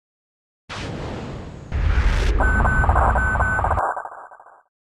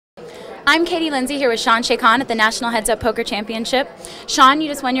I'm Katie Lindsay here with Shawn Sheikhan at the National Heads Up Poker Championship. Shawn, you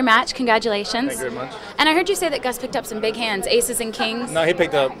just won your match. Congratulations. Thank you very much. And I heard you say that Gus picked up some big hands, aces and kings. No, I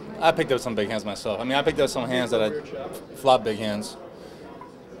picked up some big hands myself. I mean, I picked up some hands that I flopped big hands.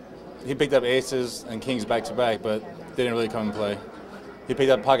 He picked up aces and kings back to back, but they didn't really come in play. He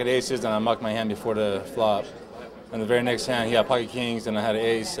picked up pocket aces, and I mucked my hand before the flop. And the very next hand, he had pocket kings, and I had an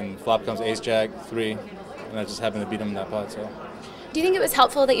ace, and flop comes ace jack 3, and I just happened to beat him in that pot. So. Do you think it was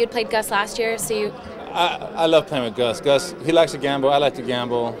helpful that you had played Gus last year? I love playing with Gus. Gus, he likes to gamble. I like to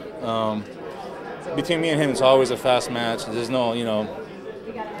gamble. Between me and him, it's always a fast match. There's no,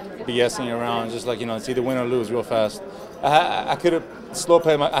 BSing around. Just like, it's either win or lose real fast. I could have slow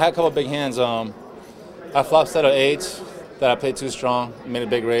played. I had a couple of big hands. I flopped set of 8s that I played too strong. Made a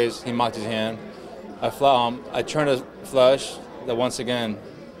big raise. He mocked his hand. I turned a flush that once again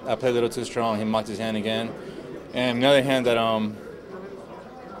I played a little too strong. He mocked his hand again. And another hand that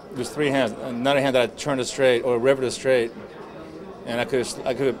there's 3 hands. Another hand that I turned a straight or rivered a straight, and I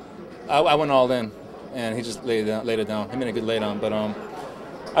went all in, and he just laid it down. He made a good lay down, but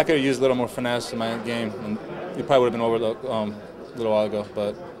I could have used a little more finesse in my game, and it probably would have been over a little while ago.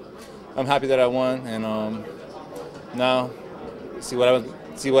 But I'm happy that I won, and now see what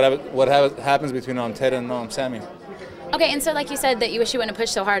happens between Ted and Sammy. Okay, and so like you said that you wish you wouldn't have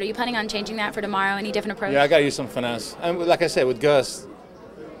pushed so hard. Are you planning on changing that for tomorrow? Any different approach? Yeah, I got to use some finesse. And like I said, with Gus,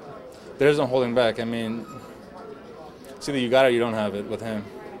 there's no holding back. I mean, it's either you got it or you don't have it with him.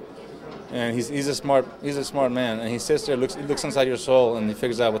 And he's a smart man, and he sits there, looks inside your soul, and he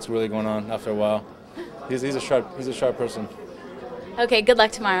figures out what's really going on after a while. He's a sharp person. Okay, good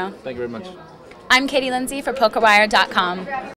luck tomorrow. Thank you very much. I'm Katie Lindsay for PokerWire.com.